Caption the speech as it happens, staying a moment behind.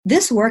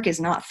This work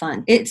is not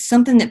fun. It's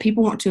something that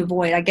people want to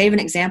avoid. I gave an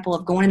example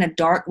of going in a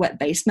dark, wet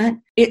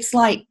basement. It's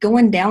like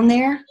going down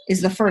there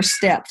is the first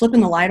step.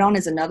 Flipping the light on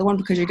is another one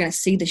because you're going to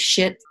see the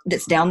shit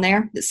that's down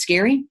there that's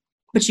scary,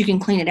 but you can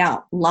clean it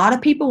out. A lot of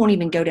people won't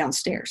even go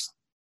downstairs.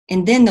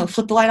 And then they'll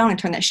flip the light on and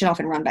turn that shit off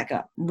and run back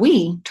up.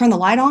 We turn the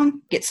light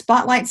on, get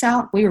spotlights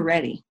out. We were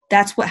ready.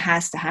 That's what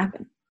has to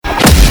happen.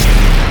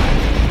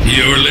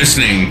 You're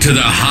listening to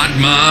the Hot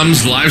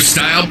Moms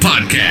Lifestyle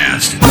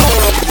Podcast.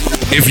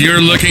 If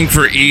you're looking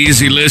for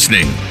easy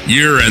listening,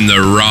 you're in the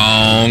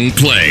wrong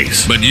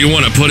place. But you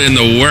want to put in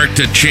the work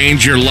to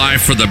change your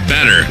life for the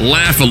better,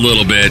 laugh a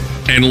little bit,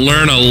 and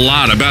learn a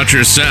lot about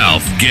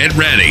yourself. Get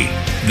ready.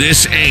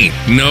 This ain't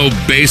no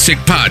basic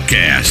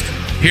podcast.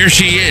 Here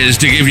she is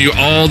to give you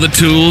all the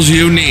tools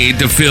you need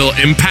to feel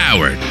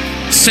empowered,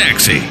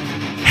 sexy,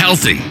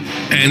 healthy,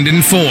 and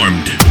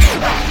informed.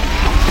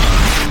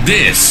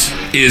 This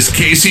is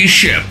Casey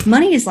Shipp.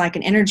 Money is like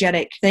an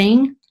energetic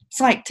thing. It's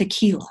like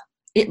tequila.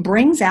 It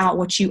brings out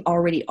what you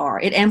already are.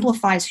 It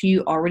amplifies who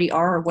you already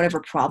are or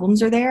whatever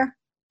problems are there.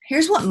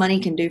 Here's what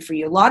money can do for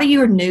you. A lot of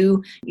you are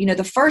new. You know,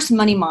 the first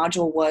money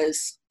module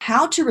was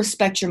how to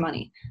respect your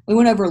money. We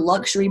went over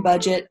luxury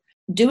budget,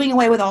 doing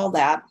away with all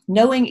that,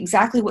 knowing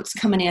exactly what's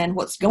coming in,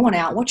 what's going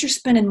out, what you're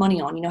spending money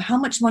on. You know, how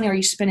much money are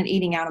you spending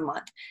eating out a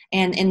month?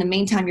 And in the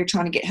meantime, you're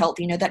trying to get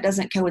healthy. You know, that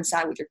doesn't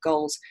coincide with your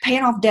goals.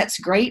 Paying off debt's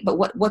great, but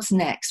what's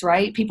next,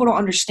 right? People don't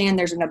understand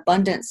there's an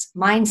abundance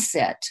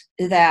mindset,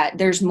 that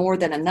there's more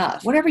than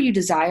enough. Whatever you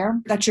desire,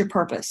 that's your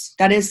purpose.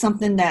 That is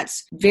something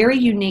that's very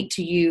unique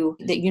to you,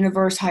 that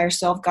universe, higher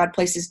self, God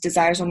places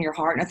desires on your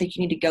heart. And I think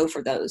you need to go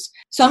for those.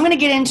 So I'm going to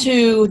get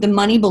into the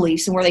money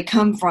beliefs and where they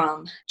come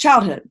from.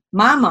 Childhood.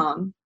 My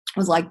mom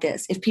was like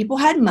this. If people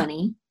had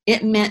money,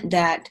 it meant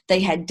that they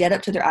had debt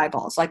up to their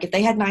eyeballs. Like if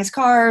they had nice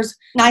cars,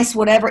 nice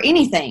whatever,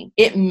 anything,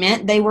 it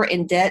meant they were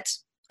in debt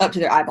up to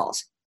their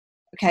eyeballs.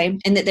 Okay.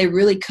 And that they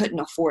really couldn't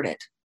afford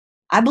it.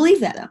 I believe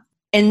that though.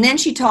 And then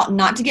she taught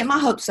not to get my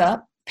hopes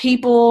up.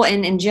 People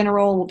in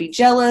general will be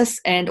jealous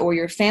and or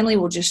your family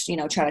will just, you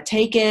know, try to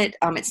take it.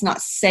 It's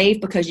not safe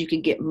because you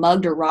could get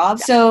mugged or robbed.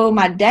 So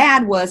my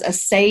dad was a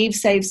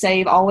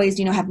save, always,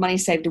 you know, have money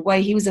saved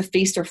away. He was a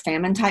feast or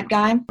famine type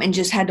guy and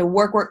just had to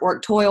work,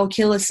 toil,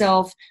 kill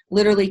himself,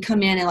 literally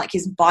come in and like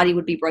his body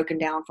would be broken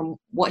down from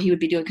what he would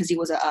be doing because he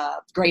was a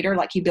grader.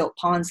 Like he built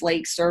ponds,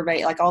 lakes,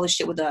 survey, like all this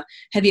shit with the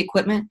heavy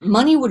equipment.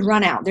 Money would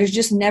run out. There's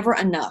just never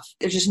enough.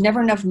 There's just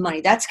never enough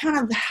money. That's kind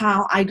of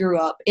how I grew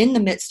up in the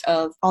midst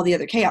of all the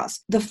other chaos.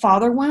 The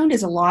father wound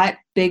is a lot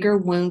bigger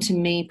wound to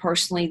me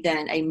personally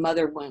than a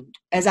mother wound.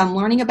 As I'm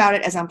learning about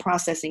it, as I'm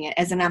processing it,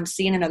 as I'm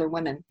seeing in other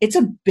women, it's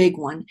a big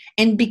one.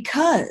 And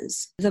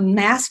because the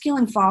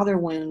masculine father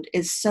wound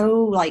is so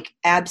like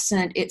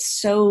absent, it's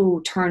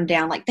so turned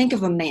down. Like think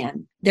of a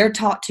man. They're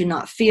taught to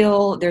not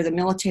feel. They're the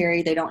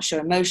military. They don't show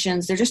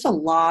emotions. There's just a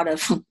lot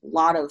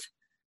of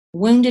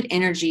wounded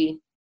energy.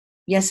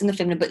 Yes, in the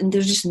feminine, but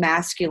there's just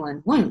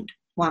masculine wound.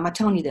 Why am I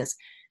telling you this?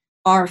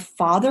 Our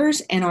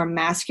fathers and our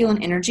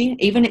masculine energy,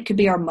 even it could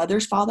be our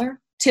mother's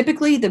father,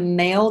 typically the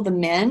male, the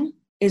men,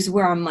 is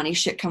where our money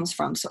shit comes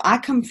from. So I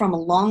come from a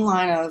long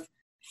line of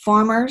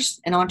farmers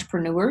and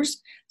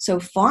entrepreneurs. So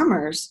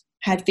farmers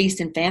had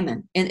feast and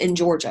famine in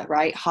Georgia,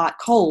 right? Hot,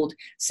 cold.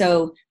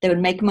 So they would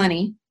make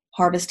money,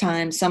 harvest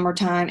time,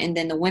 summertime, and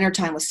then the winter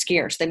time was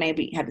scarce. They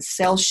maybe had to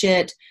sell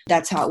shit.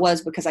 That's how it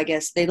was because I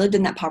guess they lived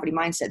in that poverty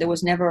mindset. There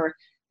was never,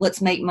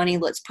 let's make money,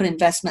 let's put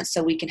investments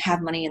so we can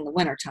have money in the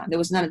wintertime. There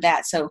was none of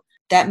that. So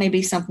that may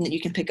be something that you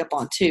can pick up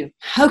on too.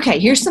 Okay,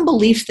 here's some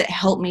beliefs that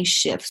help me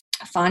shift.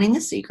 Finding the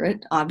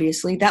secret,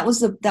 obviously. That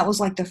was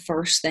like the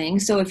first thing.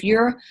 So if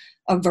you're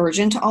a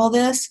virgin to all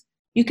this,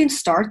 you can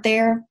start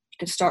there. You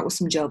can start with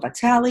some Joe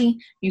Vitale.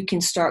 You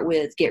can start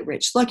with Get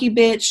Rich Lucky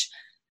Bitch.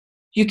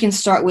 You can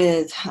start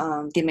with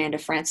the Amanda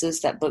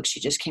Frances, that book she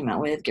just came out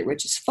with, Get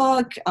Rich as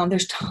Fuck.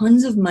 There's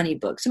tons of money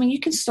books. I mean, you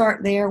can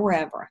start there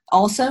wherever.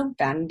 Also,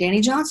 found Danny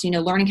Johnson,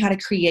 learning how to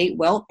create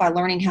wealth by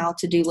learning how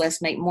to do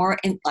less, make more,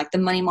 and like the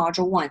money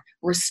module 1,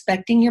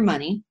 respecting your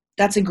money.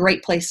 That's a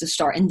great place to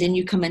start. And then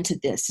you come into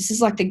this. This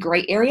is like the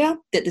gray area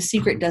that The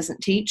Secret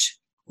doesn't teach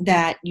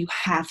that you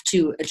have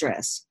to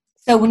address.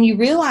 So when you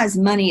realize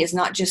money is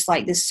not just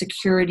like this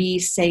security,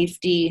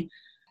 safety,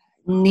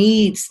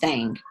 needs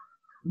thing,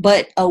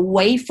 but a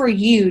way for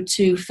you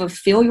to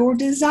fulfill your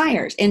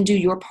desires and do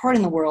your part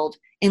in the world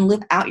and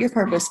live out your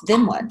purpose,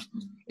 then what?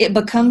 It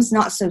becomes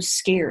not so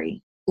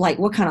scary. Like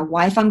what kind of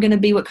wife I'm going to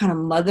be, what kind of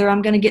mother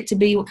I'm going to get to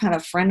be, what kind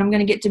of friend I'm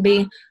going to get to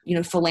be,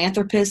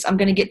 philanthropist I'm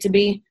going to get to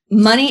be.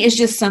 Money is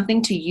just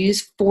something to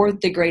use for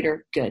the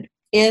greater good.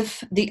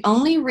 If the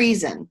only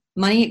reason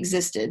money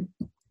existed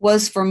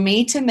was for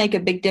me to make a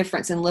big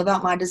difference and live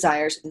out my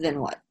desires, then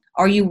what?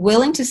 Are you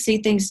willing to see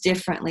things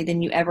differently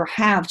than you ever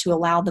have to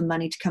allow the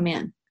money to come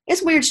in?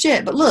 It's weird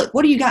shit, but look,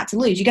 what do you got to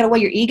lose? You got to weigh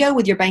your ego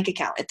with your bank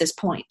account at this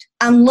point.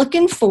 I'm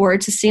looking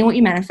forward to seeing what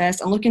you manifest.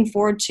 I'm looking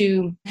forward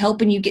to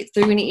helping you get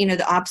through any,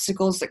 the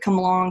obstacles that come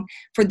along.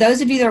 For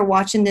those of you that are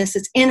watching this,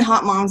 it's in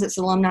Hot Moms, it's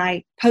alumni.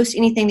 Post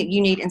anything that you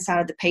need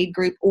inside of the paid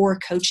group or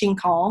coaching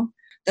call.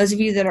 Those of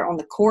you that are on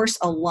the course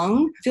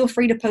alone, feel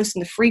free to post in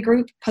the free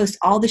group. Post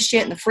all the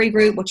shit in the free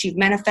group, what you've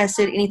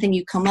manifested, anything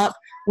you come up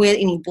with,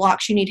 any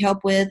blocks you need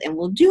help with, and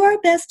we'll do our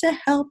best to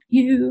help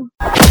you.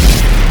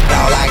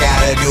 All I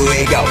gotta do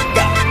is go,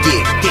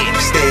 get,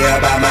 stay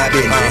about my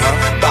business,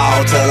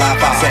 ball till I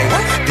fall,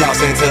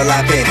 floss until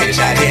I finish,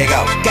 I dare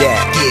go,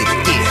 get,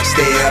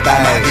 stay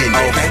about my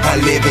business, I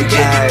live in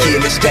Jimmy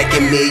Kimmel,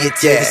 stacking millions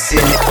to the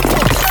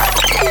ceiling.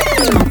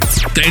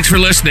 Thanks for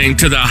listening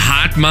to the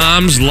Hot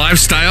Moms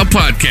Lifestyle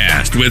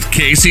Podcast with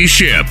Casey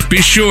Shipp.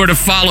 Be sure to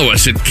follow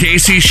us at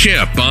Casey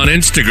Shipp on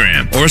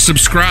Instagram or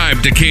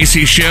subscribe to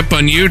Casey Shipp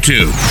on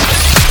YouTube.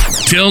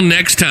 Till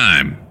next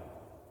time.